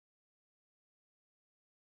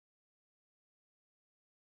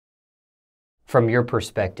from your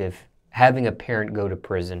perspective, having a parent go to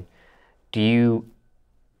prison, do you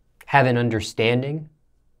have an understanding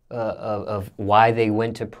of why they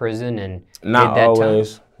went to prison and not did that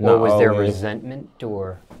always. time? Not Or was there always. resentment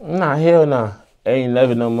or? Nah, hell nah. Ain't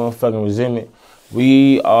never no motherfucking resentment.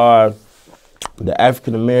 We are the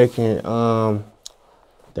African American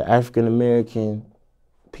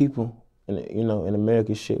people, in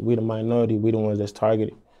American shit. We the minority. We the ones that's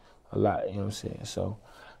targeted a lot. You know what I'm saying? So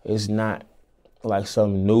it's not like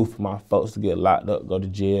something new for my folks to get locked up, go to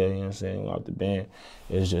jail. You know what I'm saying? Off the band.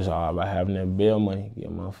 It's just all about having that bail money, get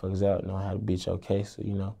motherfuckers out, know how to beat your case. So,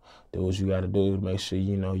 do what you got to do to make sure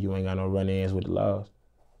you ain't got no run-ins with the laws.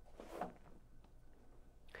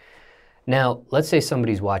 Now, let's say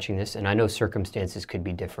somebody's watching this, and I know circumstances could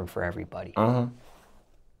be different for everybody.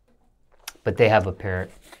 But they have a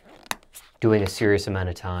parent doing a serious amount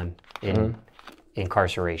of time in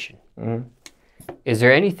incarceration. Is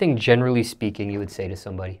there anything, generally speaking, you would say to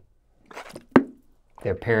somebody?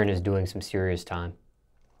 Their parent is doing some serious time.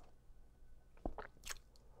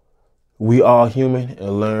 We all human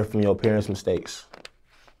and learn from your parents' mistakes.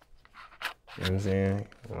 You know what I'm saying?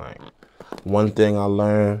 Like, one thing I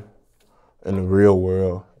learned in the real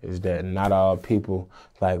world is that not all people,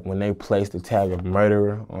 like when they place the tag of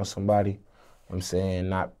murderer on somebody, I'm saying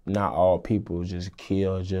not all people just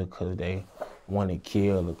kill just because they want to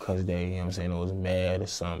kill or because they, it was mad or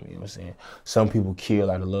something, you know what I'm saying? Some people kill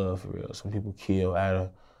out of love, for real. Some people kill out of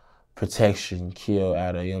protection, kill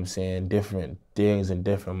out of, different things and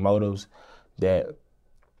different motives that,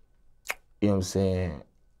 I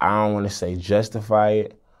don't want to say justify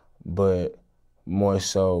it, but more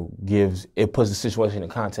so it puts the situation in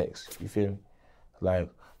context, you feel me? Like,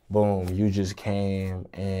 boom, you just came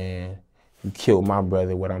and you killed my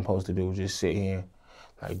brother. What I'm supposed to do is just sit here,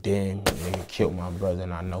 like, damn, nigga killed my brother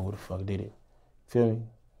and I know who the fuck did it. Feel me?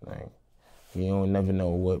 Like, you don't never know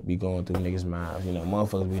what be going through niggas' minds.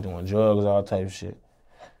 Motherfuckers be doing drugs, all type of shit. You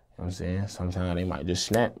know what I'm saying? Sometimes they might just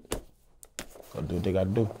snap. Go do what they gotta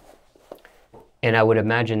do. And I would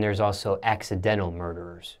imagine there's also accidental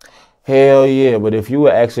murderers. Hell yeah, but if you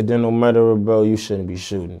an accidental murderer, bro, you shouldn't be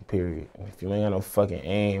shooting, period. If you ain't got no fucking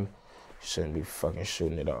aim, you shouldn't be fucking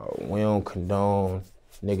shooting at all. We don't condone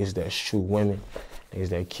niggas that shoot women, niggas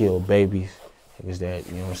that kill babies, niggas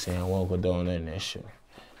that, won't condone none of that shit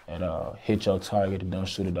at all. Hit your target and don't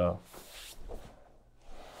shoot it off.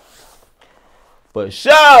 But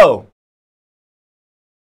show!